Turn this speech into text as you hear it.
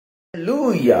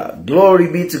Hallelujah. Glory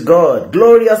be to God.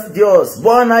 Glorious Dios.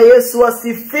 Bwana Yesu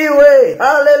asifiwe.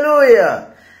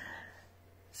 Hallelujah.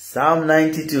 Psalm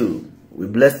 92. We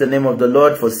bless the name of the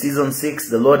Lord for season 6.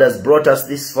 The Lord has brought us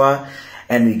this far,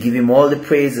 and we give him all the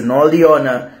praise and all the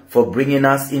honor for bringing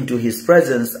us into his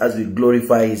presence as we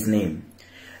glorify his name.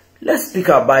 Let's pick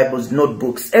our Bibles,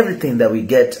 notebooks, everything that we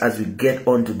get as we get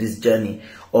onto this journey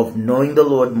of knowing the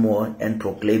Lord more and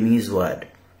proclaiming his word.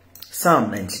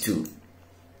 Psalm 92.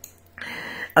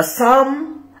 A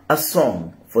psalm, a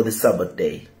song for the Sabbath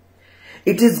day.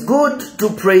 It is good to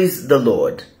praise the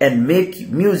Lord and make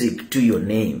music to your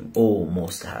name, O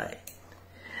Most High.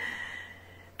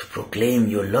 To proclaim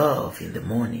your love in the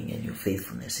morning and your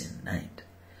faithfulness in the night.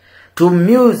 To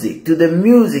the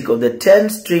music of the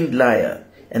 10-stringed lyre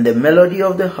and the melody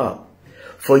of the harp.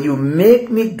 For you make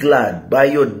me glad by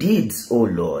your deeds, O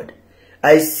Lord.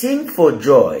 I sing for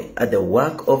joy at the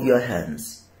work of your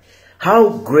hands. How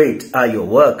great are your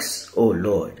works, O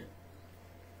Lord!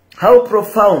 How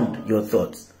profound your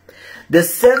thoughts! The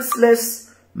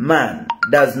senseless man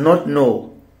does not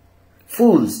know.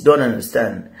 Fools don't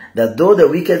understand that though the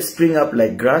wicked spring up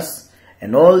like grass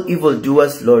and all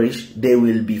evildoers flourish, they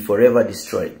will be forever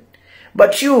destroyed.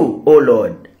 But you, O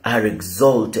Lord, are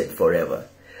exalted forever.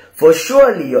 For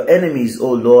surely your enemies,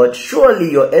 O Lord, surely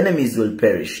your enemies will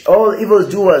perish. All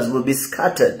evildoers will be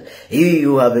scattered.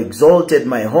 You have exalted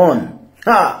my horn.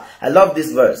 Ha! I love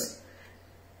this verse.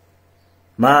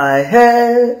 My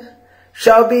head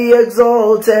shall be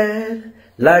exalted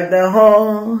like the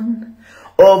horn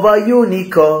of a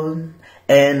unicorn,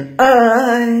 and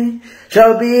I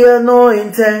shall be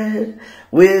anointed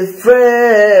with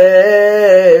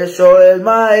fresh oil.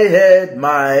 My head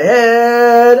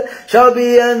shall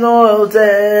be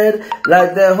anointed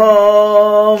like the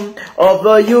horn of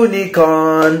a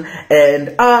unicorn,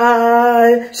 and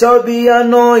I shall be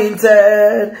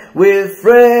anointed with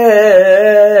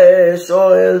fresh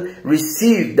oil.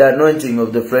 Receive the anointing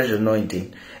of the fresh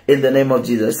anointing in the name of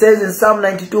Jesus. It says in Psalm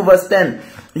 92 verse 10,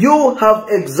 you have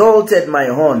exalted my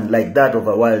horn like that of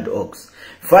a wild ox.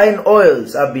 Fine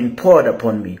oils have been poured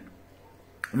upon me.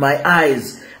 My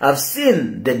eyes have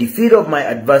seen the defeat of my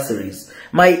adversaries.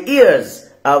 My ears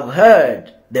have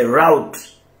heard the rout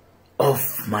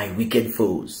of my wicked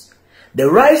foes. The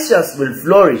righteous will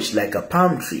flourish like a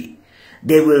palm tree.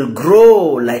 They will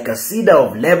grow like a cedar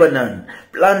of Lebanon,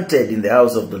 planted in the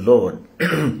house of the Lord.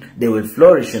 They will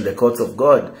flourish in the courts of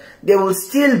God. They will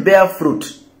still bear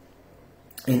fruit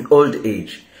in old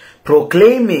age,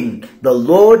 proclaiming the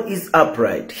Lord is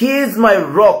upright. He is my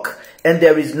rock, and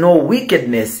there is no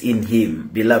wickedness in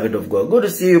him. Beloved of God. Good to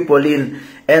see you, Pauline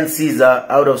and Caesar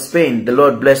out of Spain. The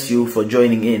Lord bless you for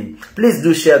joining in. Please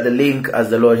do share the link as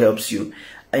the Lord helps you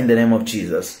in the name of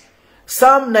Jesus.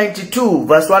 Psalm 92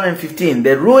 verse 1 and 15.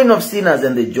 The ruin of sinners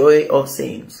and the joy of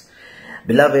saints.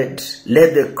 Beloved,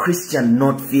 let the Christian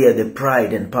not fear the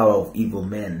pride and power of evil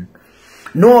men,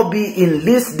 nor be in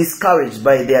least discouraged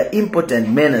by their impotent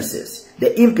menaces.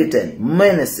 The impotent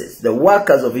menaces, the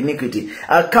workers of iniquity,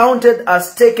 are counted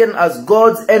as taken as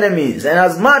God's enemies, and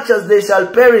as much as they shall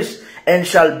perish and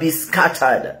shall be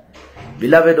scattered.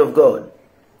 Beloved of God,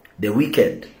 the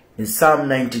wicked, in Psalm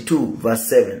 92 verse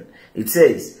 7, it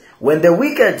says, when the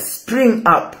wicked spring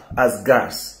up as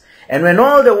grass, and when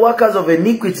all the workers of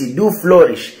iniquity do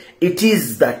flourish, it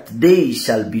is that they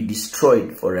shall be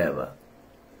destroyed forever.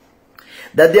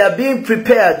 That they are being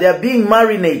prepared, they are being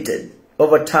marinated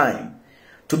over time,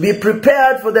 to be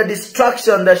prepared for the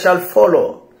destruction that shall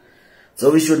follow.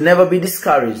 So we should never be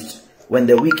discouraged when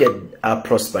the wicked are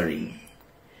prospering.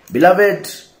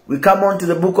 Beloved, we come on to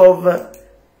the book of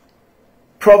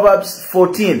Proverbs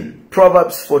 14.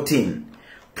 Proverbs 14.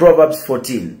 Proverbs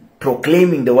 14.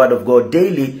 Proclaiming the word of God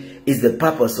daily is the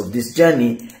purpose of this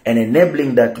journey, and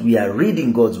enabling that we are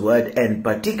reading God's word and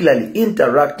particularly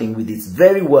interacting with its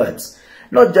very words.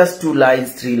 Not just 2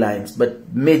 lines, 3 lines,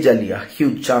 but majorly a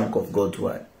huge chunk of God's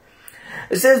word.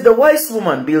 It says, the wise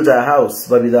woman builds her house,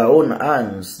 but with her own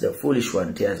hands the foolish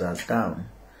one tears her down.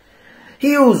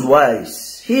 He who is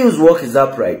wise, he whose walk is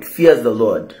upright, fears the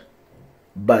Lord.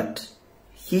 But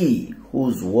he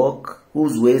whose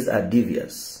ways are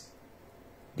devious,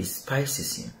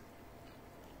 despises him.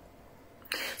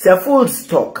 See, a fool's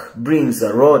talk brings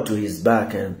a rod to his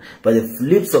back, but the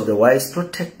lips of the wise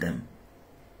protect them.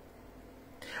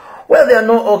 Where there are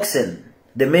no oxen,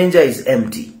 the manger is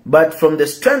empty, but from the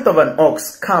strength of an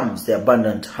ox comes the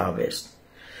abundant harvest.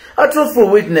 A truthful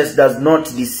witness does not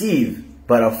deceive,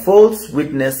 but a false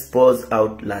witness pours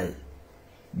out lies.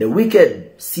 The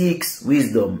wicked seeks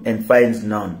wisdom and finds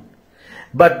none,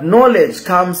 but knowledge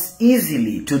comes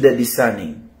easily to the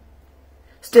discerning.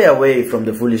 Stay away from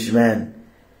the foolish man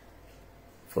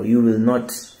for you will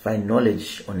not find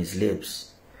knowledge on his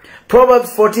lips.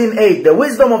 Proverbs 14:8, the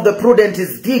wisdom of the prudent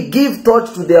is give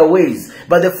thought to their ways,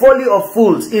 but the folly of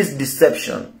fools is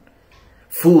deception.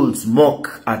 Fools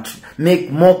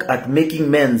make mock at making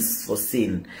amends for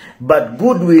sin, but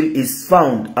goodwill is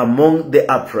found among the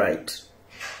upright.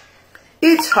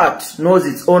 Each heart knows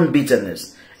its own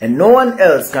bitterness, and no one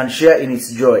else can share in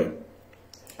its joy.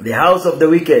 The house of the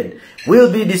wicked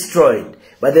will be destroyed,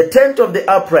 but the tent of the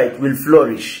upright will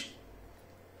flourish.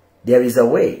 There is a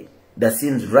way that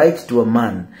seems right to a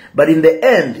man, but in the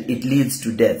end it leads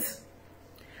to death.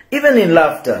 Even in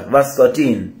laughter, verse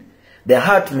 13, the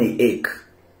heart may ache,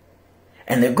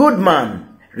 and a good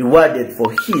man rewarded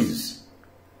for his.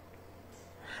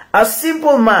 A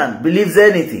simple man believes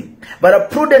anything, but a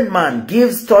prudent man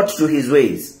gives thought to his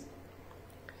ways.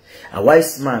 A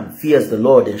wise man fears the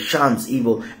Lord and shuns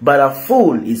evil, but a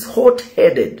fool is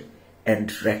hot-headed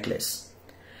and reckless.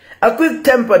 A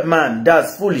quick-tempered man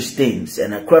does foolish things,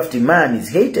 and a crafty man is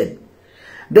hated.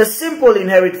 The simple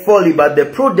inherit folly, but the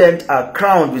prudent are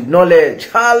crowned with knowledge.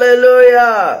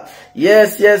 Hallelujah!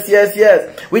 Yes, yes, yes,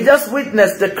 yes. We just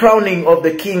witnessed the crowning of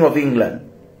the King of England,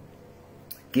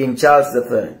 King Charles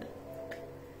III.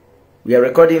 We are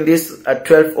recording this at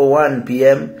 12:01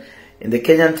 p.m. in the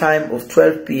Kenyan time of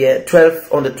 12 p.m.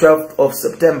 on the 12th of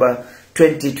September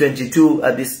 2022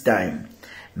 at this time.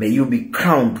 May you be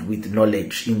crowned with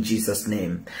knowledge in Jesus'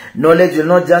 name. Knowledge will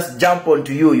not just jump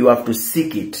onto you. You have to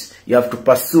seek it. You have to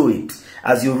pursue it.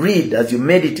 As you read, as you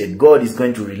meditate, God is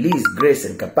going to release grace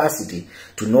and capacity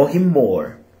to know him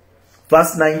more.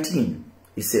 Verse 19,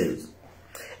 he says,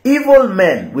 evil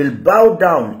men will bow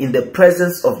down in the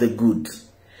presence of the good,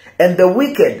 and the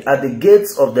wicked at the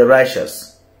gates of the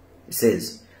righteous. He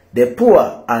says, the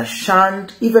poor are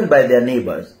shunned even by their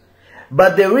neighbors,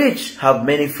 but the rich have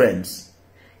many friends.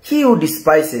 He who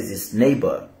despises his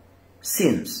neighbor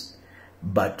sins,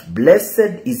 but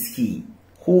blessed is he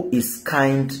who is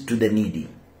kind to the needy.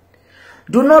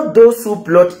 Do not those who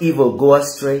plot evil go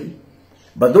astray,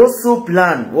 but those who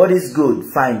plan what is good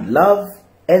find love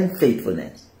and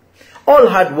faithfulness. All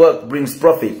hard work brings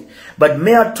profit, but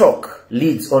mere talk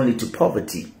leads only to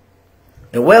poverty.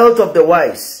 The wealth of the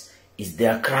wise is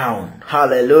their crown.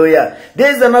 Hallelujah.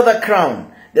 There is another crown.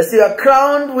 They say are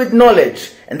crowned with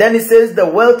knowledge. And then it says the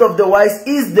wealth of the wise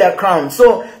is their crown.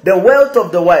 So the wealth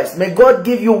of the wise, may God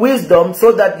give you wisdom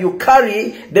so that you carry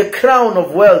the crown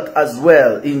of wealth as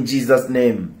well in Jesus'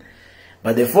 name.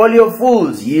 But the folly of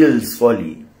fools yields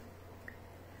folly.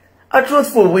 A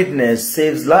truthful witness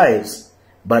saves lives,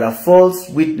 but a false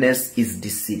witness is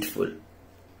deceitful.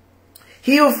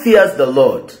 He who fears the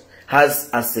Lord has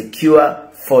a secure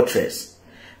fortress,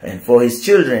 and for his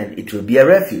children it will be a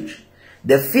refuge.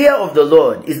 The fear of the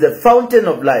Lord is the fountain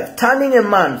of life, turning a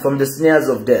man from the snares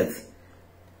of death.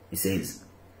 He says,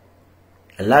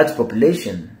 a large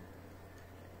population.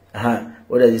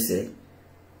 What does he say?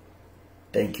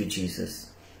 Thank you,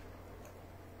 Jesus.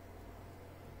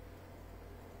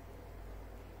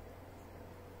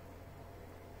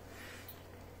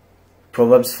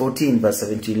 Proverbs 14 verse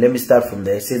 17. Let me start from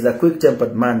there. It says, a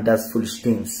quick-tempered man does foolish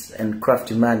things, and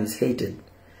crafty man is hated.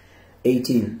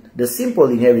 18. The simple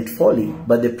inherit folly,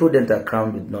 but the prudent are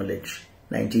crowned with knowledge.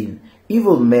 19.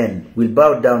 Evil men will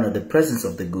bow down at the presence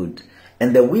of the good,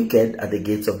 and the wicked at the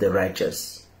gates of the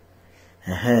righteous.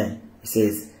 It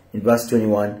says in verse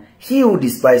 21, he who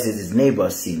despises his neighbor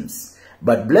sins,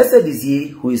 but blessed is he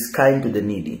who is kind to the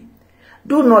needy.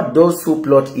 Do not those who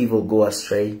plot evil go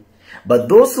astray, but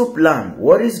those who plan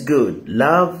what is good,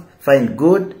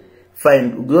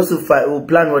 find those who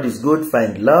plan what is good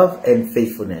find love and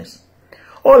faithfulness.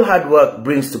 All hard work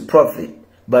brings to profit,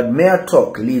 but mere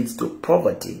talk leads to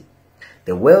poverty.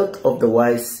 The wealth of the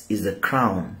wise is their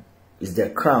crown,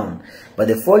 but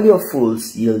the folly of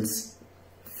fools yields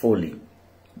folly.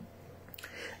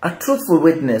 A truthful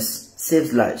witness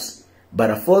saves lives,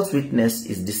 but a false witness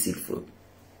is deceitful.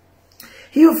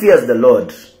 He who fears the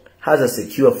Lord has a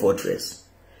secure fortress,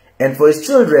 and for his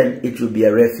children it will be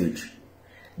a refuge.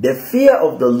 The fear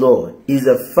of the Lord is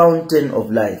a fountain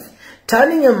of life,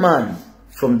 turning a man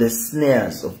from the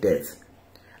snares of death.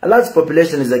 A large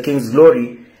population is a king's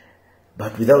glory,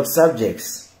 but without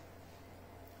subjects,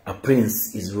 a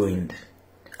prince is ruined.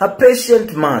 A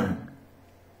patient man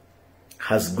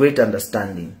has great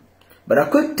understanding, but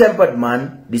a quick-tempered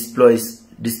man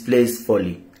displays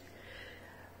folly.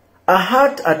 A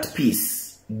heart at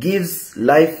peace gives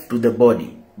life to the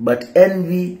body, but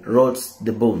envy rots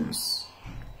the bones.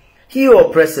 He who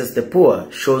oppresses the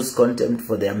poor shows contempt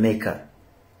for their maker,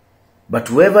 but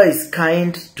whoever is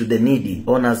kind to the needy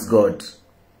honors God.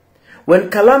 When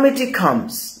calamity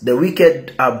comes, the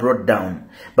wicked are brought down,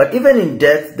 but even in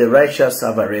death the righteous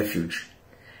have a refuge.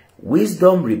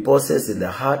 Wisdom reposes in the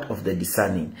heart of the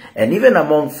discerning, and even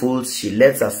among fools she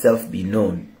lets herself be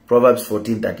known. Proverbs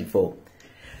 14:34.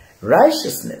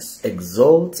 Righteousness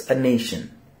exalts a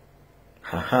nation,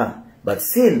 but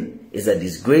sin is a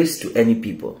disgrace to any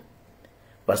people.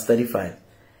 Verse 35.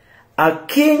 A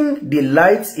king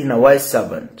delights in a wise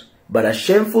servant, but a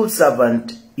shameful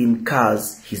servant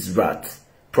incurs his wrath.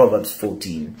 Proverbs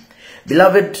 14.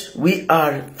 Beloved, we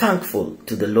are thankful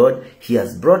to the Lord. He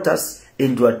has brought us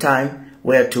into a time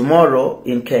where tomorrow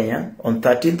in Kenya, on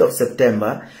 13th of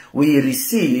September, we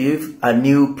receive a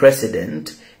new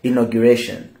president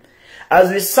inauguration.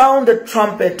 As we sound the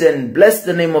trumpet and bless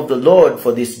the name of the Lord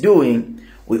for this doing,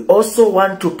 we also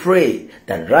want to pray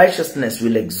that righteousness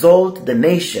will exalt the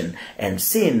nation and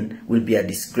sin will be a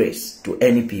disgrace to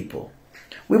any people.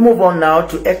 We move on now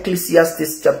to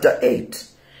Ecclesiastes chapter 8.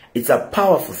 It's a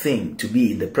powerful thing to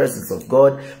be in the presence of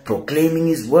God, proclaiming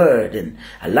His word and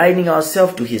aligning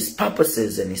ourselves to His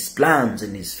purposes and His plans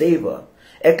and His favor.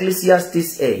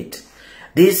 Ecclesiastes 8.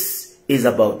 This is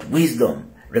about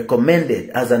wisdom, recommended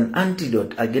as an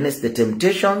antidote against the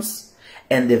temptations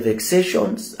and the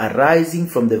vexations arising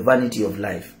from the vanity of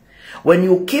life. When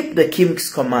you keep the king's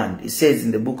command, it says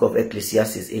in the book of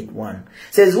Ecclesiastes 8:1,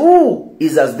 says, who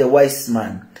is as the wise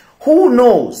man? Who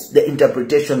knows the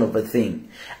interpretation of a thing?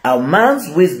 A man's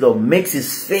wisdom makes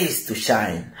his face to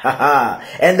shine.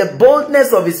 And the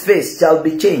boldness of his face shall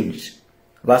be changed.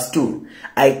 Verse 2,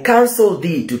 I counsel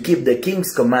thee to keep the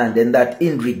king's command, and that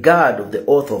in regard of the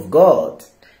oath of God.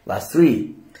 Verse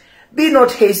 3, be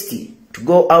not hasty to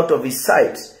go out of his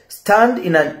sight. Stand not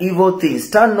in an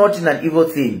evil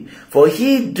thing, for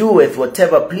he doeth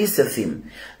whatever pleaseth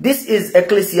him. This is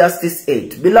Ecclesiastes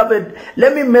 8. Beloved,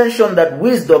 let me mention that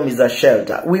wisdom is a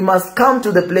shelter. We must come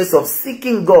to the place of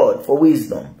seeking God for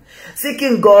wisdom.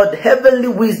 Seeking God, heavenly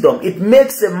wisdom, it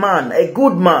makes a man a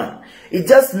good man. It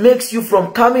just makes you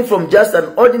from coming from just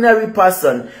an ordinary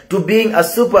person to being a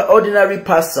superordinary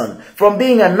person, from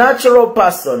being a natural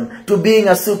person to being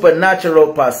a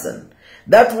supernatural person.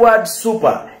 That word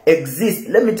super exists.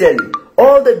 Let me tell you,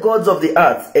 all the gods of the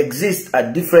earth exist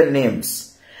at different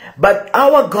names. But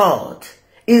our God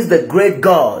is the great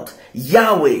God.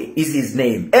 Yahweh is His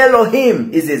name.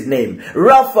 Elohim is His name.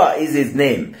 Rapha is His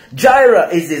name. Jireh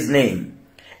is His name.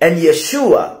 And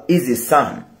Yeshua is His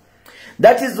son.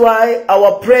 That is why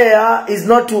our prayer is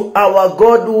not to our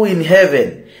God who in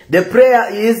heaven. The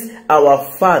prayer is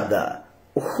our Father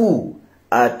who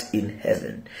art in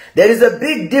heaven. There is a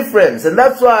big difference, and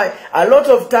that's why a lot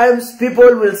of times people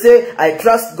will say, I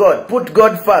trust God, put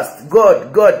God first,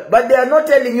 God, but they are not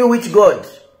telling you which God.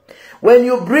 When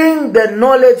you bring the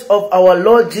knowledge of our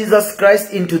Lord Jesus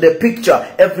Christ into the picture,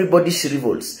 everybody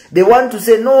shrivels. They want to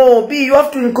say, no, you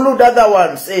have to include other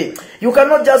ones. You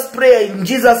cannot just pray in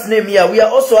Jesus' name here. We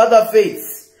are also other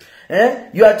faiths.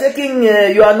 You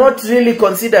are not really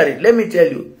considering. Let me tell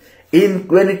you,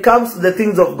 when it comes to the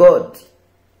things of God,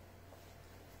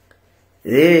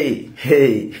 hey,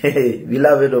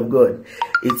 beloved of God,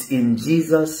 it's in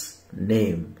Jesus'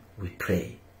 name we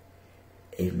pray.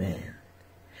 Amen.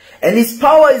 And His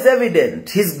power is evident.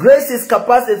 His grace is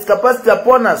capacity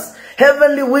upon us.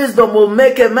 Heavenly wisdom will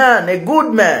make a man a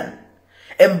good man,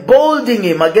 emboldening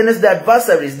him against the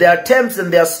adversaries, their attempts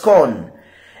and their scorn,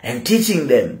 and teaching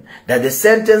them that the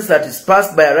sentence that is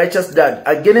passed by a righteous judge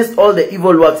against all the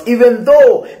evil works, even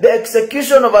though the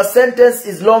execution of a sentence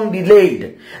is long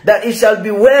delayed, that it shall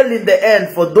be well in the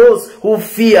end for those who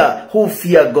fear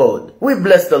God. We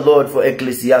bless the Lord for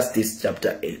Ecclesiastes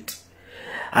chapter 8.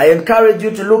 I encourage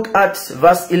you to look at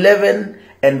verse 11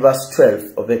 and verse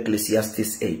 12 of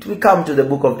Ecclesiastes 8. We come to the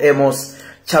book of Amos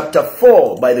chapter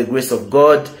 4 by the grace of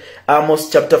God. Amos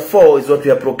chapter 4 is what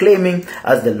we are proclaiming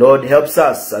as the Lord helps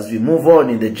us. As we move on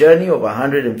in the journey of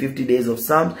 150 days of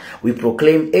Psalms, we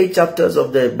proclaim 8 chapters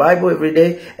of the Bible every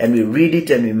day, and we read it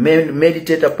and we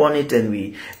meditate upon it and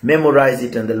we memorize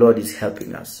it, and the Lord is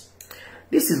helping us.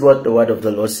 This is what the word of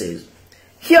the Lord says.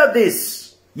 Hear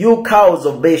this, you cows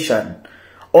of Bashan,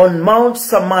 on Mount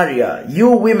Samaria,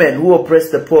 you women who oppress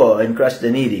the poor and crush the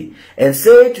needy, and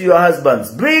say to your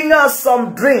husbands, bring us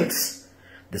some drinks.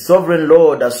 The sovereign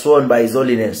Lord has sworn by His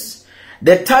holiness.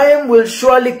 The time will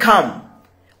surely come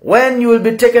when you will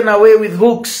be taken away with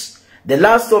hooks, the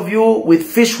last of you with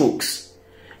fish hooks.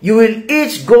 You will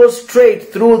each go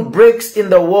straight through breaks in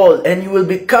the wall, and you will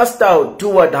be cast out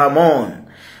toward Hammon.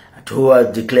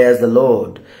 Toward, declares the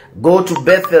Lord. Go to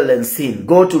Bethel and sin.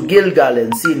 Go to Gilgal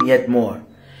and sin yet more.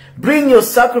 Bring your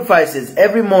sacrifices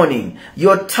every morning,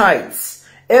 your tithes,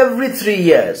 every 3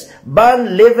 years,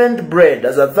 burn leavened bread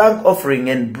as a thank offering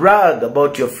and brag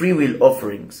about your freewill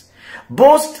offerings.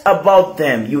 Boast about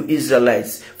them, you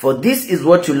Israelites, for this is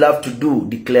what you love to do,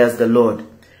 declares the Lord.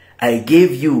 I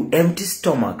gave you empty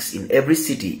stomachs in every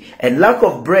city and lack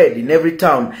of bread in every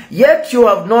town, yet you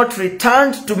have not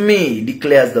returned to me,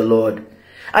 declares the Lord.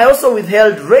 I also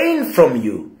withheld rain from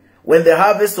you when the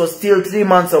harvest was still 3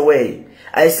 months away.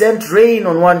 I sent rain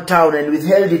on one town and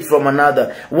withheld it from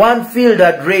another. One field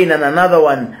had rain and another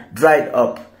one dried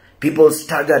up. People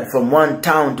staggered from one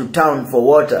town to town for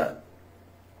water,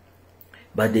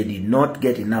 but they did not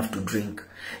get enough to drink.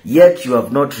 Yet you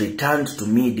have not returned to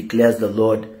me, declares the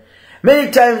Lord.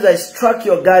 Many times I struck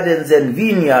your gardens and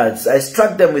vineyards. I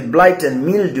struck them with blight and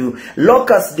mildew.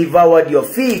 Locusts devoured your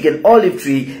fig and olive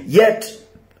tree, yet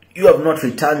you have not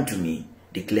returned to me,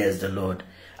 declares the Lord.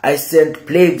 I sent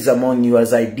plagues among you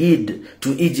as I did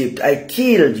to Egypt. I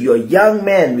killed your young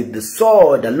men with the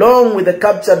sword along with the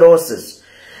captured horses.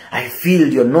 I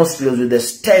filled your nostrils with the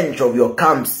stench of your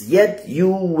camps, yet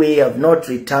you have not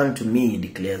returned to me,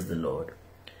 declares the Lord.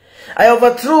 I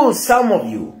overthrew some of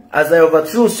you as I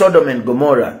overthrew Sodom and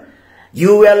Gomorrah.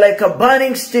 You were like a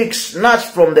burning stick snatched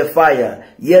from the fire,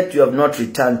 yet you have not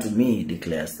returned to me,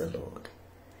 declares the Lord.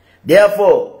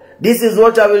 Therefore, this is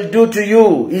what I will do to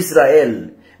you, Israel,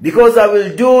 because I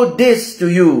will do this to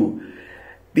you.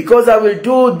 Because I will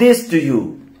do this to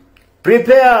you.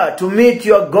 Prepare to meet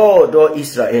your God, O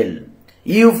Israel.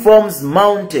 He who forms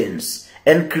mountains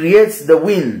and creates the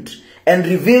wind and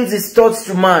reveals his thoughts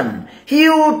to man. He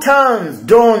who turns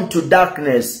dawn to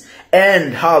darkness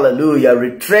and, hallelujah,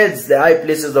 retreads the high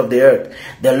places of the earth.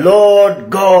 The Lord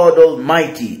God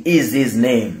Almighty is his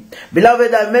name.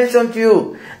 Beloved, I mentioned to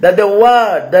you that the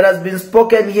word that has been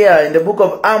spoken here in the book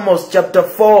of Amos chapter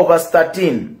 4 verse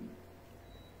 13,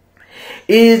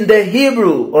 in the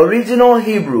Hebrew, original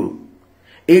Hebrew,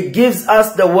 it gives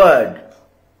us the word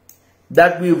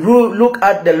that we look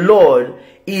at the Lord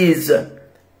is,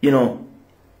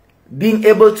 being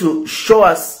able to show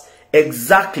us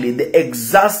exactly the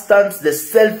existence, the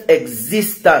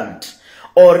self-existent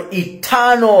or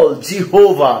eternal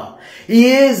Jehovah.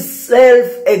 He is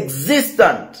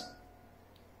self-existent.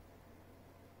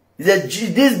 This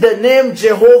is the name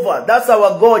Jehovah. That's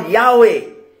our God, Yahweh,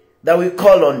 that we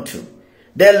call unto.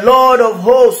 The Lord of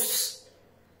hosts.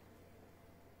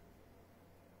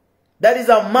 That is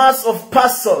a mass of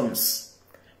persons,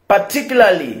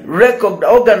 particularly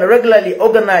regularly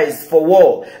organized for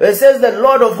war. It says the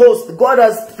Lord of hosts, God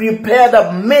has prepared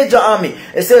a major army.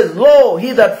 It says, Lo,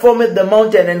 he that formed the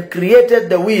mountain and created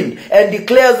the wind, and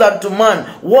declares unto man,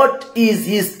 what is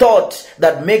his thought,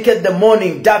 that maketh the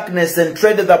morning darkness and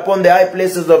treadeth upon the high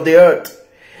places of the earth?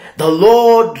 The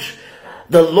Lord,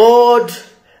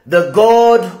 the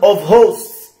God of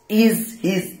hosts is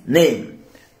his name.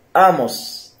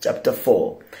 Amos chapter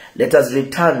 4. Let us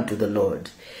return to the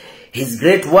Lord. His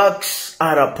great works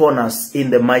are upon us in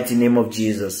the mighty name of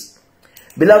Jesus.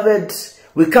 Beloved,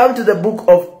 we come to the book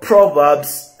of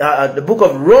Proverbs, the book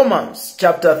of Romans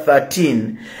chapter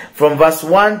 13 from verse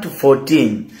 1 to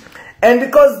 14. And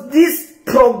because this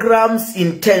program's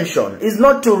intention is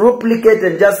not to replicate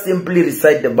and just simply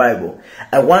recite the Bible,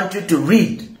 I want you to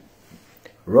read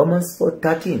Romans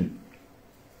 4:13.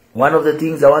 One of the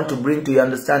things I want to bring to your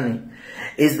understanding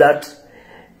is that,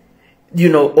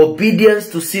 obedience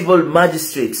to civil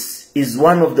magistrates is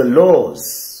one of the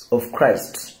laws of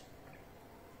Christ,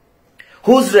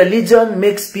 whose religion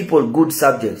makes people good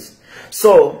subjects.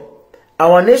 So,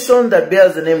 our nation that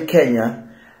bears the name Kenya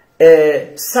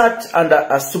sat under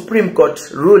a Supreme Court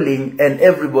ruling and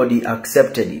everybody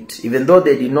accepted it. Even though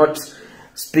they did not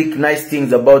speak nice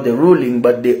things about the ruling,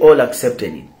 but they all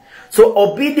accepted it. So,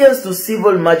 obedience to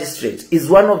civil magistrates is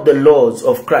one of the laws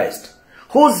of Christ,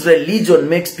 whose religion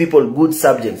makes people good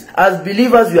subjects. As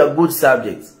believers, we are good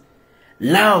subjects.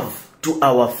 Love to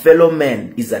our fellow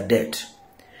men is a debt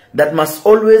that must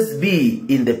always be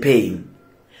in the paying,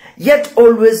 yet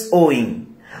always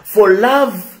owing. For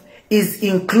love is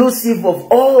inclusive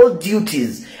of all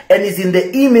duties and is in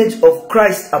the image of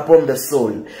Christ upon the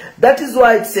soul. That is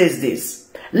why it says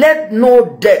this, let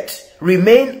no debt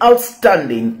remain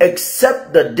outstanding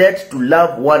except the debt to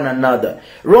love one another.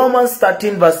 Romans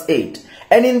 13 verse 8.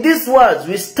 And in these words,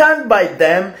 we stand by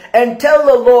them and tell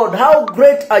the Lord, how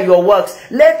great are your works.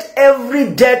 Let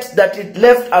every debt that it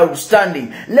left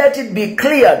outstanding, let it be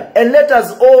cleared, and let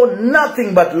us owe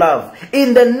nothing but love.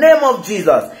 In the name of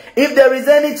Jesus, if there is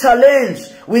any challenge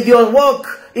with your work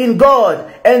in God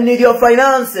and with your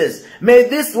finances, may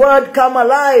this word come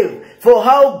alive. For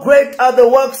how great are the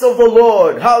works of the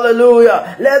Lord.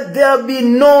 Hallelujah. Let there be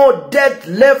no debt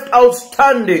left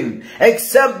outstanding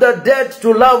except the debt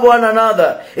to love one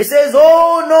another. It says,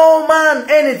 owe no man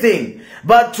anything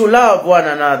but to love one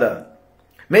another.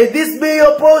 May this be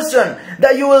your portion,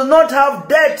 that you will not have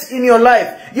debt in your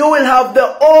life. You will have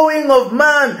the owing of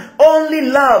man, only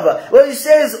love. Well, it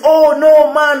says, owe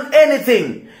no man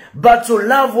anything but to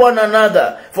love one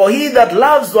another. For he that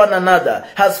loves one another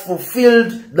has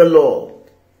fulfilled the law.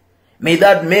 May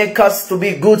that make us to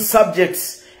be good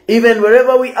subjects, even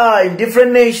wherever we are in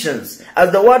different nations.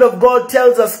 As the word of God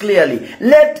tells us clearly,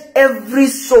 let every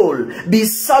soul be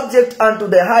subject unto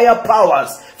the higher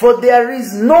powers. For there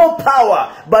is no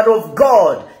power but of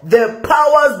God. The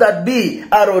powers that be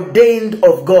are ordained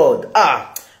of God.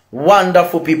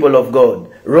 Wonderful people of God.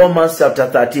 Romans chapter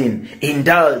 13.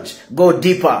 Indulge. Go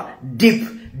deeper. Deep.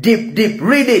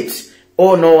 Read it.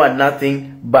 Oh no and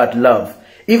nothing but love.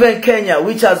 Even Kenya,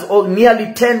 which has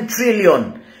nearly 10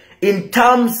 trillion in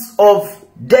terms of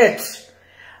debt.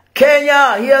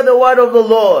 Kenya, hear the word of the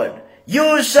Lord.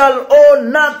 You shall owe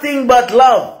nothing but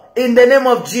love. In the name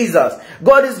of Jesus.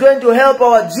 God is going to help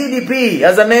our GDP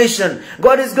as a nation.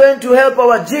 God is going to help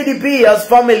our GDP as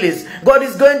families. God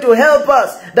is going to help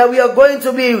us that we are going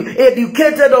to be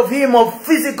educated of Him, of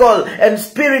physical and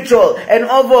spiritual and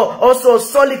also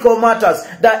solical matters.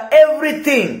 That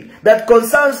everything that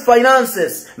concerns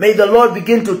finances, may the Lord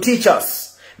begin to teach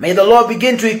us. May the Lord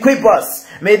begin to equip us.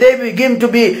 May we begin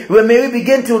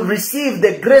to receive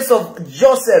the grace of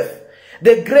Joseph.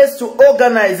 The grace to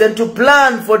organize and to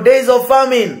plan for days of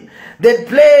famine. They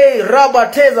play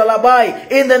Rabateza Labai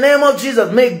in the name of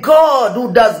Jesus. May God,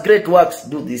 who does great works,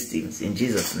 do these things in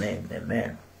Jesus' name.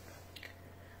 Amen.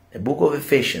 The book of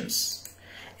Ephesians.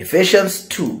 Ephesians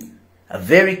 2, a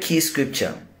very key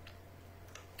scripture.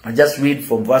 I'll just read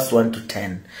from verse 1 to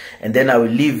 10, and then I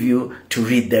will leave you to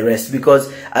read the rest.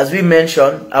 Because as we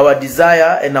mentioned, our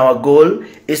desire and our goal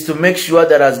is to make sure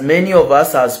that as many of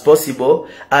us as possible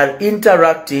are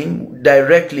interacting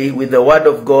directly with the Word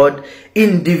of God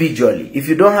individually. If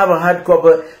you don't have a hard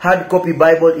copy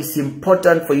Bible, it's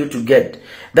important for you to get.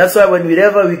 That's why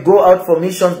whenever we go out for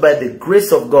missions by the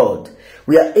grace of God,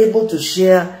 we are able to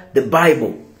share the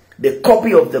Bible, the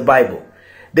copy of the Bible.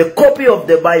 The copy of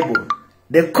the Bible.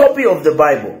 The copy of the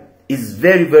Bible is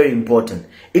very, very important.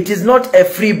 It is not a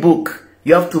free book.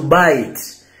 You have to buy it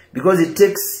because it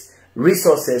takes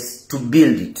resources to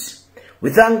build it. We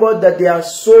thank God that there are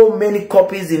so many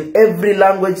copies in every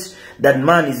language that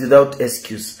man is without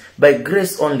excuse. By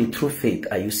grace only, through faith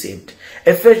are you saved.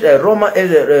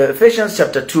 Ephesians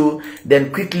chapter 2,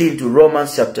 then quickly into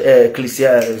Romans chapter,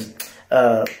 Colossians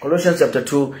chapter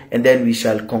 2, and then we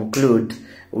shall conclude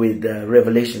with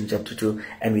Revelation chapter 2,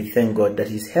 and we thank God that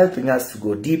He's helping us to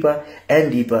go deeper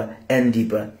and deeper and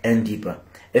deeper and deeper.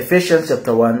 Ephesians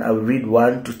chapter 1, I will read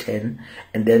 1 to 10,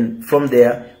 and then from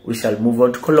there we shall move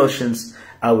on to Colossians.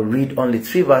 I will read only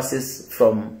 3 verses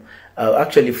from,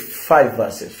 actually 5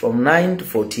 verses, from 9 to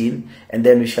 14, and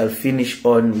then we shall finish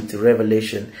on with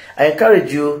Revelation. I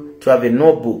encourage you to have a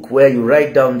notebook where you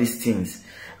write down these things.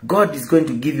 God is going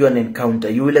to give you an encounter.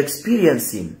 You will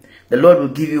experience Him. The Lord will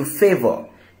give you favor.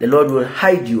 The Lord will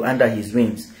hide you under His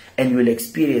wings, and you will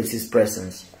experience His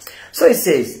presence. So it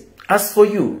says, as for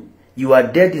you, you are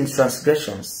dead in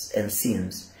transgressions and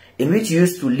sins, in which you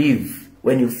used to live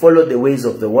when you followed the ways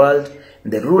of the world,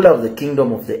 and the ruler of the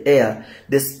kingdom of the air,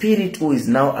 the spirit who is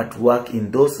now at work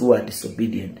in those who are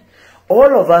disobedient.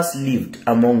 All of us lived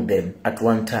among them at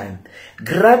one time,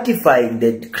 gratifying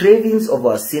the cravings of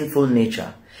our sinful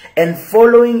nature, and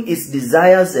following its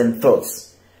desires and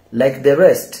thoughts. Like the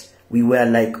rest, we were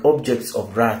like objects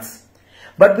of wrath.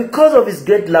 But because of His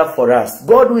great love for us,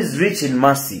 God, who is rich in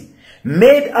mercy,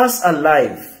 made us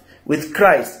alive with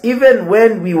Christ, even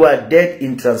when we were dead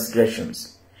in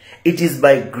transgressions. It is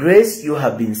by grace you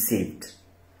have been saved.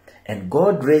 And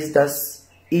God raised us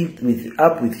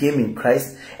up with Him in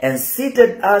Christ, and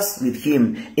seated us with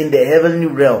Him in the heavenly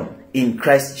realm in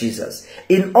Christ Jesus,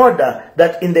 in order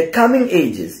that in the coming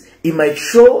ages He might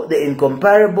show the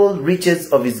incomparable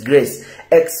riches of His grace,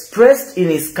 expressed in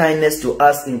His kindness to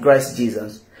us in Christ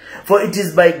Jesus. For it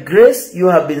is by grace you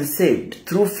have been saved,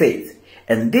 through faith.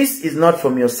 And this is not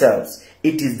from yourselves,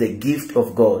 it is the gift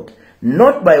of God,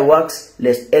 not by works,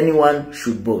 lest anyone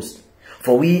should boast.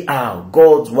 For we are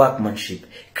God's workmanship,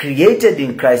 created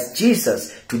in Christ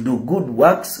Jesus to do good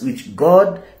works which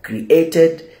God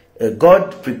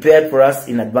prepared for us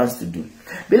in advance to do.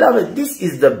 Beloved, this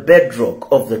is the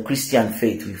bedrock of the Christian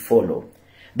faith we follow.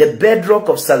 The bedrock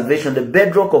of salvation, the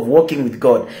bedrock of walking with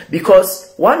God.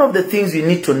 Because one of the things you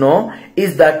need to know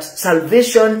is that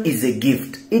salvation is a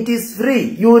gift. It is free.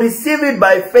 You receive it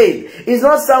by faith. It's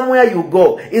not somewhere you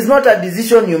go. It's not a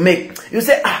decision you make. You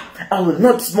say, I will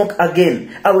not smoke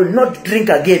again. I will not drink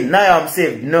again. Now I'm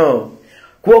saved. No.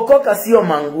 Kuokoka sio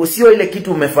mangu, sio ile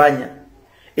kitu umefanya.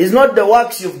 It's not the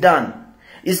works you've done.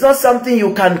 It's not something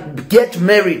you can get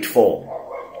merit for.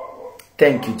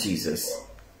 Thank you, Jesus.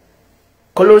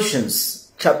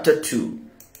 Colossians chapter 2.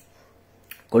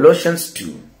 Colossians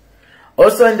 2.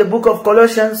 Also in the book of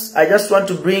Colossians, I just want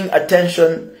to bring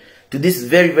attention to this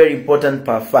very, very important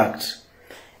fact.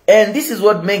 And this is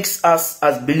what makes us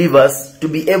as believers to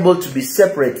be able to be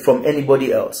separate from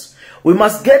anybody else. We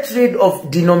must get rid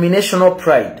of denominational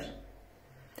pride.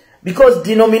 Because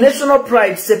denominational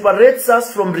pride separates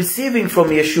us from receiving from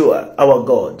Yeshua, our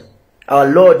God, our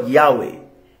Lord Yahweh.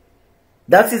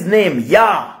 That's his name,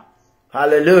 Yah.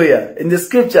 Hallelujah. In the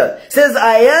scripture, it says,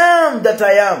 I am that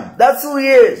I am. That's who he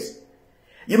is.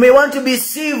 You may want to be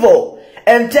civil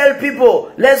and tell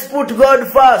people, let's put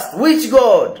God first. Which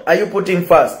God are you putting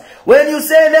first? When you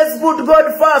say, let's put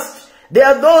God first, there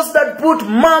are those that put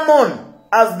Mammon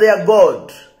as their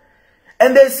God.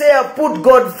 And they say, I put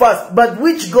God first. But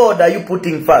which God are you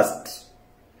putting first?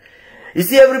 You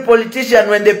see, every politician,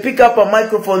 when they pick up a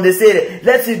microphone, they say,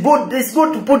 it's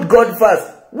good to put God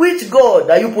first. Which God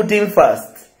are you putting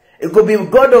first? It could be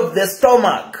God of the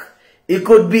stomach. It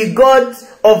could be God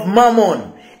of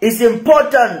Mammon. It's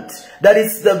important that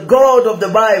it's the God of the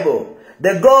Bible.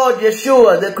 The God,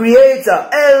 Yeshua, the Creator,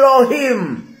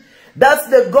 Elohim. That's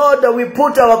the God that we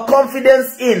put our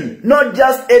confidence in. Not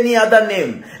just any other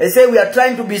name. They say we are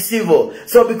trying to be civil.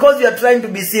 So because we are trying to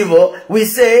be civil, we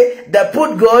say that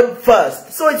put God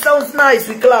first. So it sounds nice,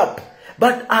 we clap.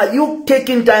 But are you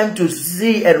taking time to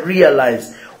see and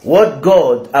realize what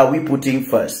God are we putting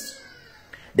first?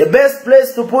 The best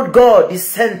place to put God is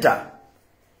center.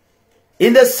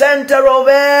 In the center of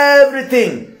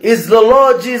everything is the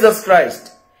Lord Jesus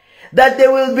Christ. That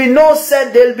there will be no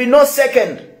second, there will be no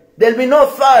second, there will be no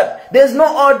third, there's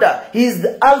no order. He is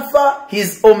the Alpha, He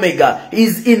is Omega, He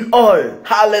is in all.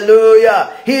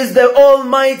 Hallelujah. He is the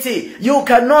Almighty. You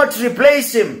cannot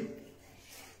replace Him.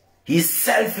 He is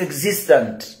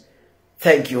self-existent.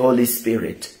 Thank you, Holy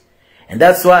Spirit. And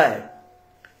that's why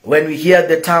when we hear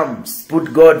the terms,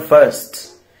 put God first,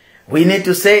 we need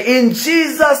to say in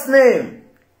Jesus' name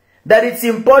that it's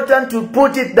important to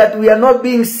put it that we are not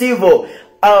being civil,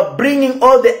 bringing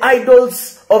all the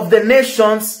idols of the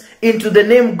nations into the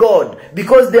name God.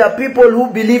 Because there are people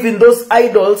who believe in those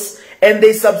idols and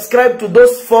they subscribe to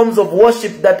those forms of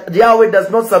worship that Yahweh does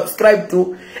not subscribe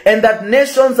to, and that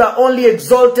nations are only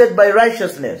exalted by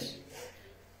righteousness.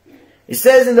 It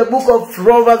says in the book of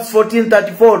Proverbs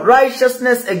 14:34,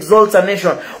 righteousness exalts a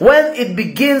nation. When it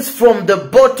begins from the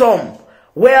bottom,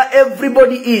 where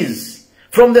everybody is,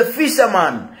 from the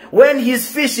fisherman, when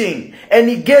he's fishing and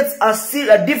he gets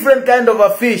a different kind of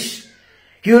a fish,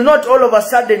 he will not all of a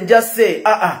sudden just say,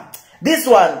 this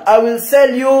one, I will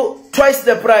sell you twice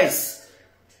the price.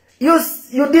 You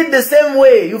did the same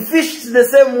way. You fished the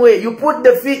same way. You put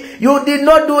the fish. You did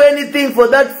not do anything for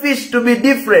that fish to be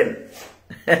different.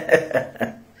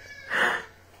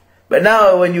 But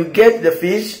now when you get the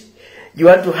fish, you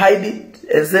want to hide it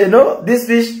and say, no, this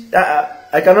fish,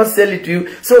 I cannot sell it to you.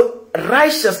 So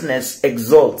righteousness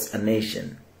exalts a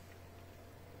nation.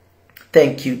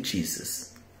 Thank you,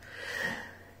 Jesus.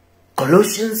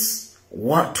 Colossians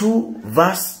 2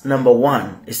 verse number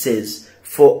 1, it says,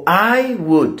 for I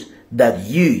would that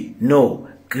ye know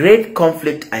great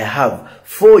conflict I have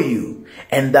for you,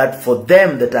 and that for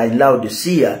them that are in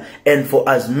Laodicea, and for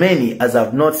as many as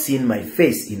have not seen my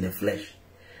face in the flesh.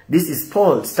 This is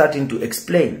Paul starting to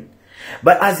explain.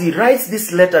 But as he writes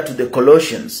this letter to the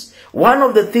Colossians, one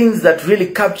of the things that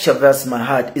really captures my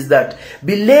heart is that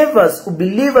believers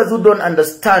who don't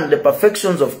understand the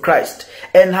perfections of Christ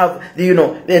and have,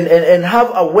 and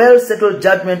have a well-settled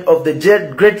judgment of the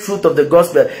great truth of the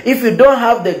gospel. If you don't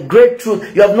have the great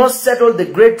truth, you have not settled the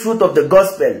great truth of the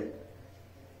gospel,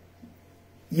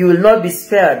 you will not be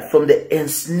spared from the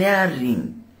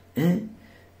ensnaring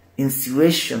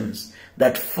insinuations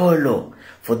that follow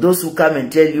for those who come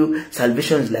and tell you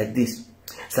salvation is like this,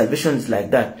 salvation is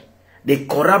like that. They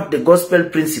corrupt the gospel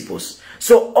principles.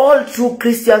 So all true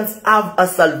Christians have a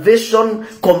salvation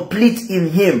complete in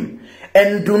Him,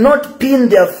 and do not pin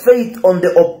their faith on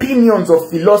the opinions of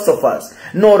philosophers,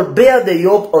 nor bear the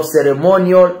yoke of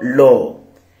ceremonial law.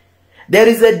 There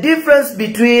is a difference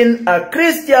between a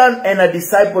Christian and a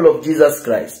disciple of Jesus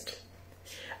Christ.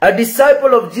 A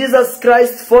disciple of Jesus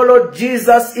Christ followed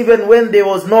Jesus even when there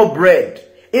was no bread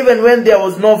even when there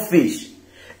was no fish.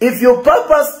 If you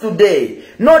purpose today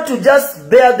not to just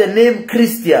bear the name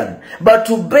Christian, but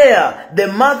to bear the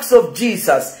marks of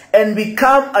Jesus and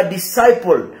become a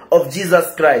disciple of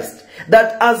Jesus Christ,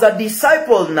 that as a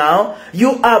disciple now,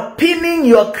 you are pinning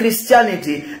your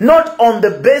Christianity not on the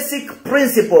basic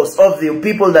principles of the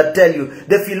people that tell you,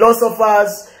 the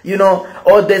philosophers, you know,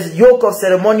 or the yoke of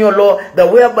ceremonial law,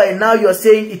 that whereby now you are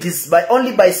saying it is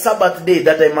only by Sabbath day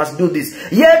that I must do this.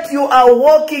 Yet you are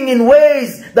walking in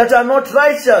ways that are not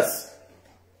righteous.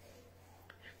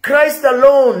 Christ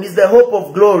alone is the hope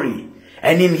of glory,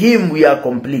 and in him we are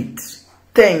complete.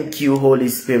 Thank you, Holy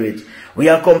Spirit. We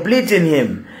are complete in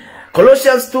him.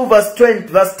 Colossians 2 verse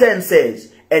 10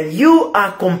 says, and you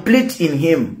are complete in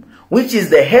him, which is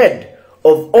the head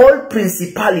of all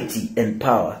principality and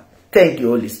power. Thank you,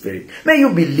 Holy Spirit. May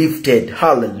you be lifted.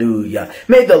 Hallelujah.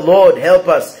 May the Lord help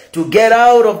us to get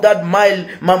out of that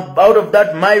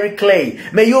miry clay.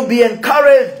 May you be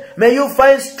encouraged. May you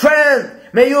find strength.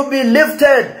 May you be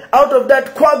lifted out of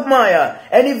that quagmire.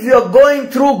 And if you are going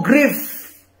through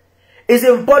grief, it's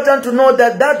important to know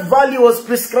that that valley was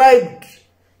prescribed.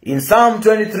 In Psalm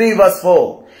 23 verse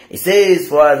 4, it says,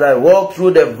 for as I walk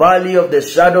through the valley of the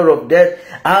shadow of death,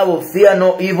 I will fear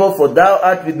no evil, for thou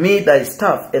art with me, thy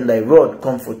staff and thy rod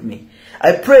comfort me.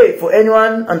 I pray for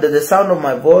anyone under the sound of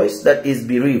my voice that is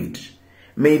bereaved.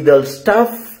 May the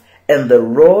staff and the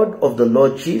rod of the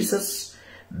Lord Jesus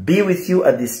be with you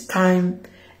at this time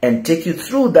and take you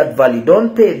through that valley.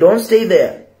 Don't stay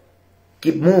there.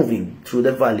 Keep moving through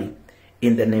the valley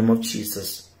in the name of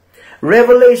Jesus.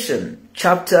 Revelation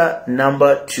chapter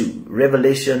number 2.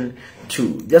 Revelation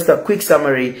 2. Just a quick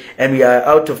summary, and we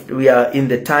are in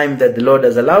the time that the Lord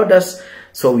has allowed us.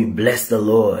 So we bless the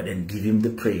Lord and give him the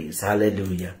praise.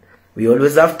 Hallelujah. We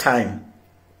always have time.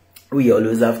 We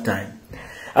always have time.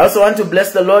 I also want to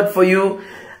bless the Lord for you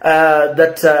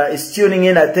that is tuning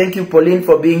in. I thank you, Pauline,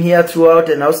 for being here throughout,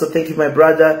 and I also thank you, my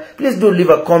brother. Please do leave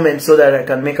a comment so that I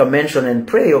can make a mention and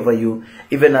pray over you,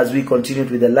 even as we continue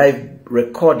with the live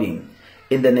recording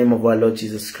in the name of our Lord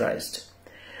Jesus Christ.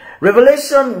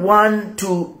 Revelation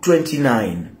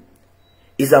 1-29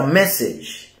 is a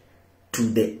message to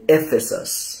the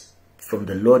Ephesus from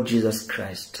the Lord Jesus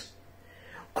Christ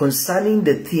concerning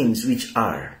the things which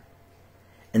are,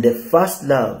 and the first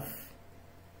love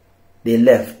they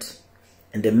left,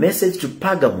 and the message to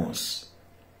Pergamos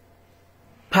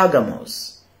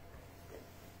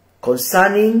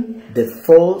concerning the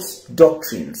false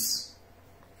doctrines,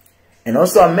 and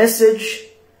also a message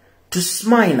to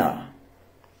Smyrna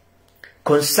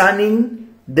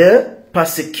concerning the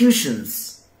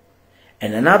persecutions,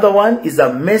 and another one is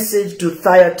a message to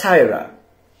Thyatira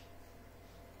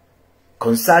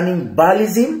concerning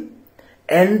Baalism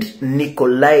and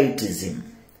Nicolaitism.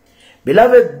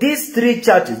 Beloved, these three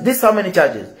churches, these how many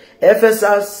churches?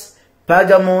 Ephesus,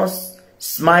 Pergamos,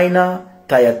 Smyrna,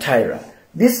 Thyatira.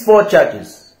 These four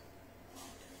churches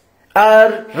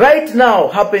are right now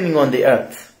happening on the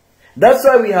earth. That's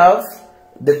why we have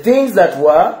the things that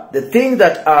were, the things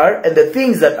that are, and the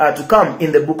things that are to come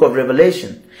in the book of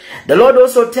Revelation. The Lord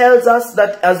also tells us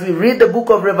that as we read the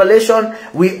book of Revelation,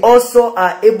 we also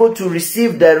are able to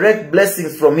receive direct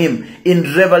blessings from him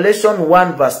in Revelation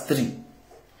 1 verse 3.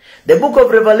 The book of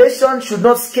Revelation should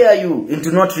not scare you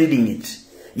into not reading it.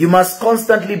 You must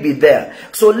constantly be there.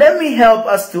 So let me help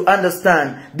us to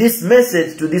understand this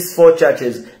message to these four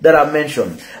churches that are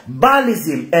mentioned.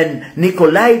 Baalism and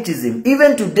Nicolaitism,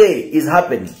 even today, is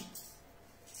happening.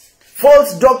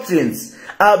 False doctrines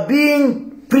are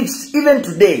being preached even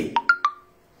today.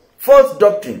 False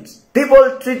doctrines.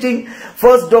 People treating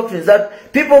false doctrines,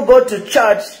 that people go to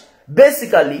church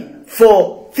basically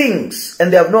for things,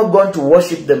 and they have not gone to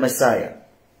worship the Messiah.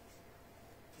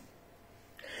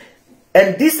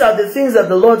 And these are the things that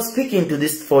the Lord is speaking to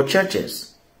these four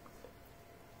churches.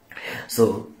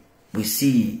 So we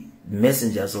see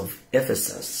messengers of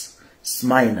Ephesus,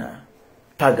 Smyrna,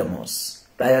 Pergamos,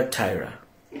 Thyatira.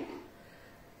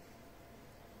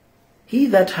 He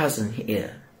that has an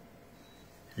ear,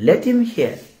 let him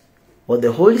hear what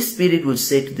the Holy Spirit will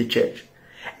say to the church.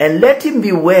 And let him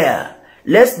beware,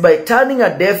 lest by turning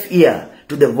a deaf ear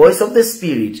to the voice of the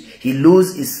Spirit, he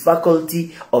lose his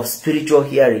faculty of spiritual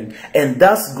hearing, and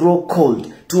thus grow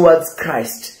cold towards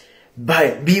Christ,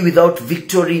 be without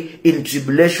victory in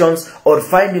tribulations, or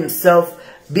find himself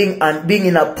being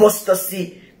in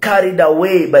apostasy, carried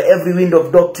away by every wind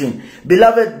of doctrine.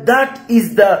 Beloved, that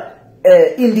is the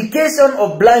indication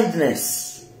of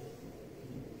blindness.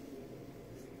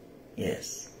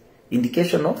 Yes,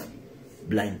 indication of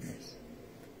blindness.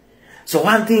 So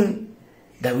one thing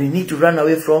that we need to run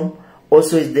away from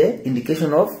also is the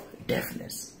indication of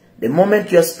deafness. The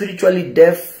moment you are spiritually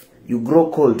deaf, you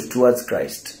grow cold towards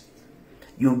Christ.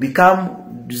 You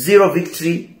become zero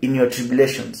victory in your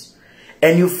tribulations.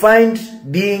 And you find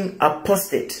being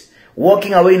apostate,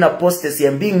 walking away in apostasy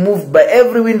and being moved by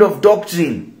every wind of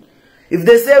doctrine. If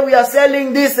they say we are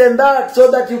selling this and that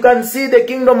so that you can see the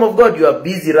kingdom of God, you are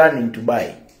busy running to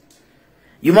buy.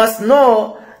 You must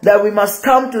know that we must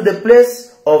come to the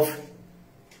place of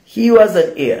he who has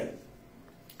an ear.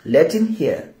 Let him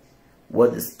hear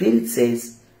what the Spirit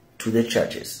says to the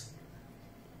churches.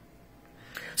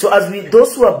 So as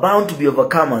those who are bound to be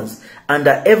overcomers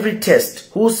under every test,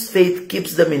 whose faith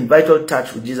keeps them in vital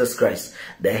touch with Jesus Christ,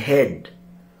 the head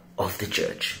of the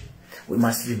church, we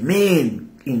must remain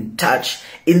in touch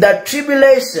in that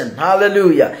tribulation.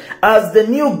 Hallelujah. As the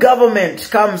new government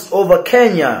comes over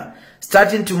Kenya,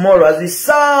 starting tomorrow, as we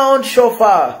sound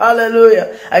shofar,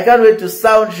 hallelujah. I can't wait to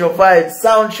sound shofar,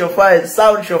 sound shofar,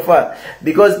 sound shofar,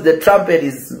 because the trumpet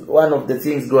is one of the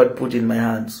things God put in my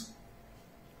hands.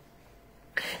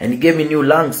 And he gave me new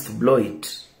lungs to blow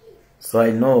it. So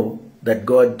I know that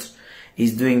God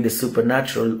is doing the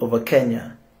supernatural over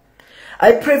Kenya.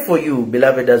 I pray for you,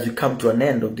 beloved, as we come to an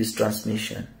end of this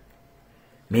transmission.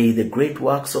 May the great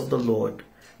works of the Lord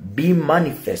be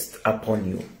manifest upon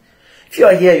you. If you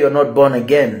are here, you're not born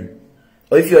again.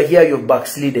 Or if you are here, you've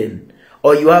backslidden.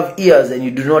 Or you have ears and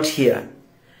you do not hear.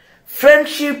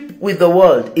 Friendship with the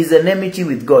world is enmity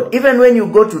with God. Even when you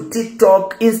go to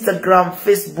TikTok, Instagram,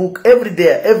 Facebook,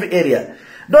 every area,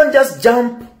 don't just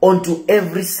jump onto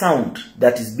every sound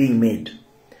that is being made.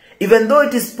 Even though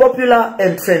it is popular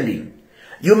and trending,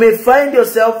 you may find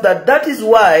yourself that is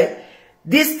why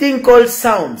this thing called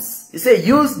sounds, you say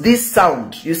use this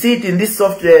sound. You see it in this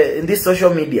software, in this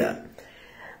social media.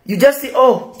 You just say,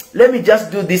 oh, let me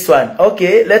just do this one.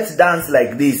 Okay, let's dance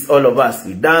like this. All of us,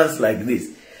 we dance like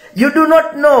this. You do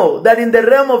not know that in the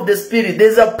realm of the spirit,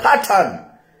 there's a pattern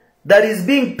that is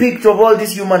being picked of all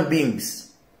these human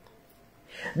beings.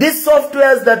 These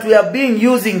softwares that we are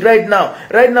using right now.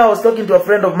 Right now I was talking to a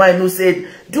friend of mine who said,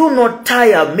 do not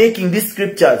tire making these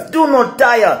scriptures. Do not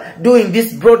tire doing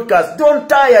this broadcast. Don't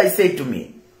tire, he said to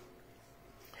me.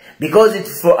 Because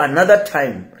it's for another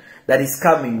time that is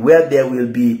coming where there will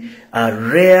be a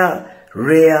rare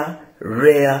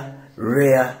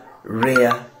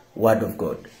word of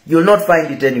God. You'll not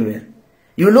find it anywhere.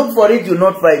 You look for it, you'll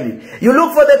not find it. You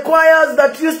look for the choirs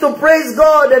that used to praise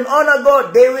God and honor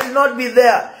God. They will not be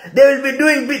there. They will be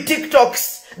doing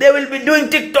TikToks. They will be doing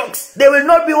TikToks. They will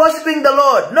not be worshiping the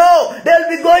Lord. No, they'll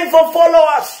be going for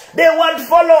followers. They want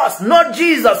followers, not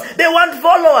Jesus. They want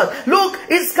followers. Look,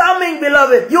 it's coming,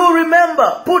 beloved. You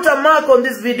remember, put a mark on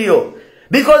this video,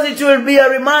 because it will be a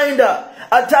reminder.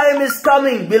 A time is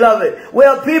coming, beloved,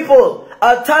 where people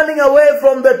are turning away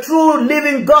from the true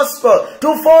living gospel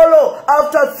to follow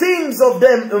after things of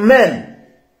them men.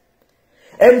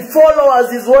 And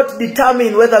followers is what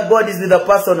determine whether God is with a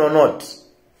person or not.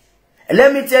 And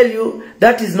let me tell you,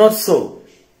 that is not so.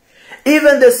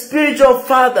 Even the spiritual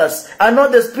fathers are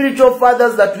not the spiritual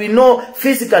fathers that we know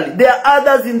physically. There are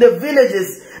others in the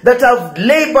villages that have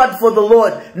labored for the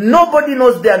Lord. Nobody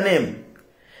knows their name.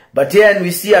 But here we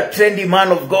see a trendy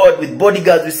man of God with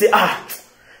bodyguards. We say,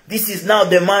 this is now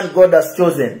the man God has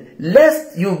chosen.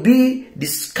 Lest you be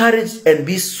discouraged and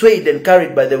be swayed and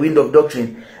carried by the wind of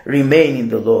doctrine, remain in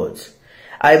the Lord.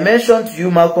 I mentioned to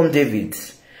you Malcolm David.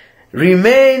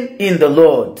 Remain in the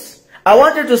Lord. I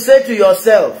want you to say to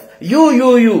yourself,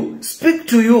 you, speak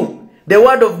to you the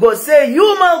word of God. Say,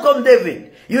 you Malcolm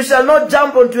David, you shall not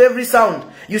jump onto every sound.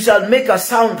 You shall make a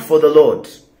sound for the Lord.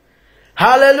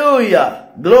 Hallelujah.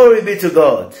 Glory be to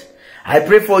God. I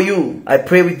pray for you. I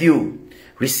pray with you.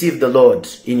 Receive the Lord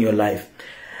in your life.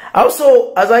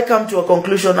 Also, as I come to a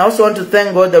conclusion, I also want to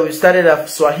thank God that we started a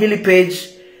Swahili page,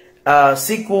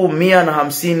 Siku Mia na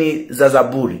Hamsini za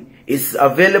Zaburi. It's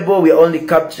available. We're only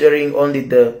capturing only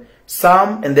the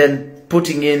psalm and then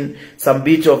putting in some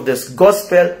bit of this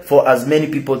gospel for as many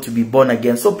people to be born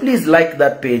again. So please like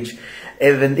that page.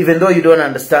 Even though you don't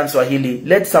understand Swahili,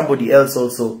 let somebody else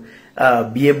also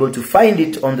be able to find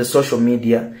it on the social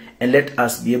media, and let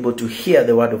us be able to hear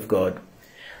the word of God.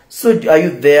 So are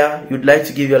you there? You'd like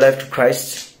to give your life to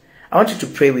Christ? I want you to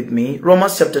pray with me.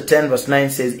 Romans chapter 10 verse 9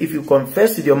 says, if you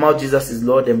confess with your mouth Jesus is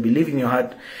Lord and believe in your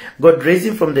heart God raised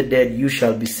him from the dead, you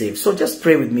shall be saved. So just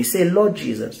pray with me. Say, Lord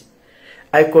Jesus,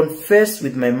 I confess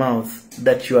with my mouth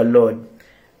that you are Lord.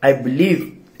 I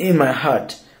believe in my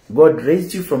heart God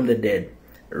raised you from the dead.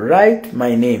 Write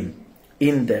my name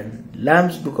in the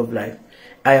Lamb's book of life.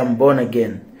 I am born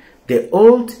again. The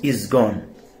old is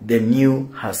gone. The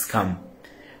new has come.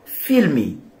 Fill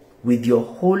me with your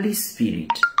Holy Spirit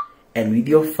and with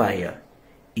your fire.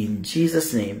 In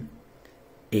Jesus' name,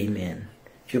 amen.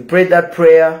 If you prayed that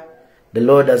prayer, the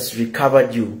Lord has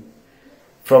recovered you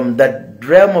from that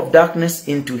realm of darkness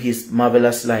into his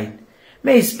marvelous light.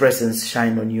 May his presence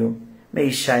shine on you. May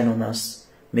he shine on us.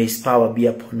 May his power be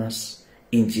upon us.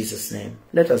 In Jesus' name.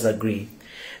 Let us agree.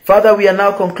 Father, we are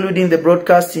now concluding the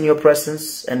broadcast in your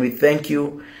presence, and we thank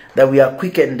you that we are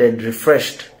quickened and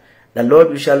refreshed. The Lord,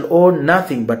 we shall own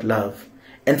nothing but love.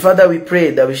 And Father, we pray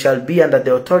that we shall be under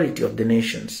the authority of the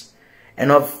nations.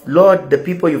 And of, Lord, the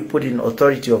people you've put in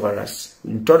authority over us.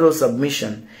 In total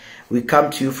submission, we come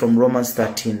to you from Romans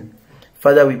 13.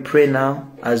 Father, we pray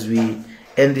now as we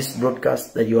end this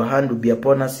broadcast that your hand will be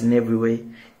upon us in every way.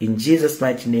 In Jesus'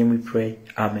 mighty name we pray.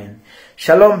 Amen.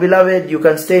 Shalom, beloved. You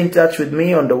can stay in touch with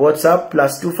me on the WhatsApp,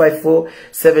 +254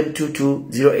 722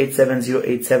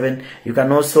 087087. You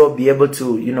can also be able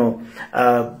to,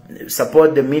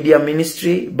 support the media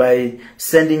ministry by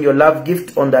sending your love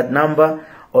gift on that number,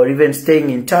 or even staying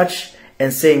in touch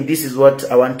and saying, this is what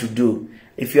I want to do.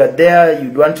 If you are there, you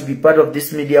want to be part of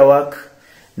this media work,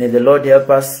 may the Lord help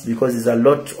us, because there's a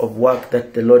lot of work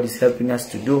that the Lord is helping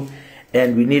us to do.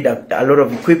 And we need a lot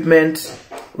of equipment.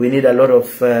 We need a lot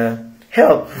of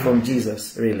help from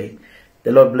Jesus, really.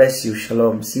 The Lord bless you.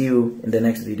 Shalom. See you in the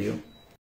next video.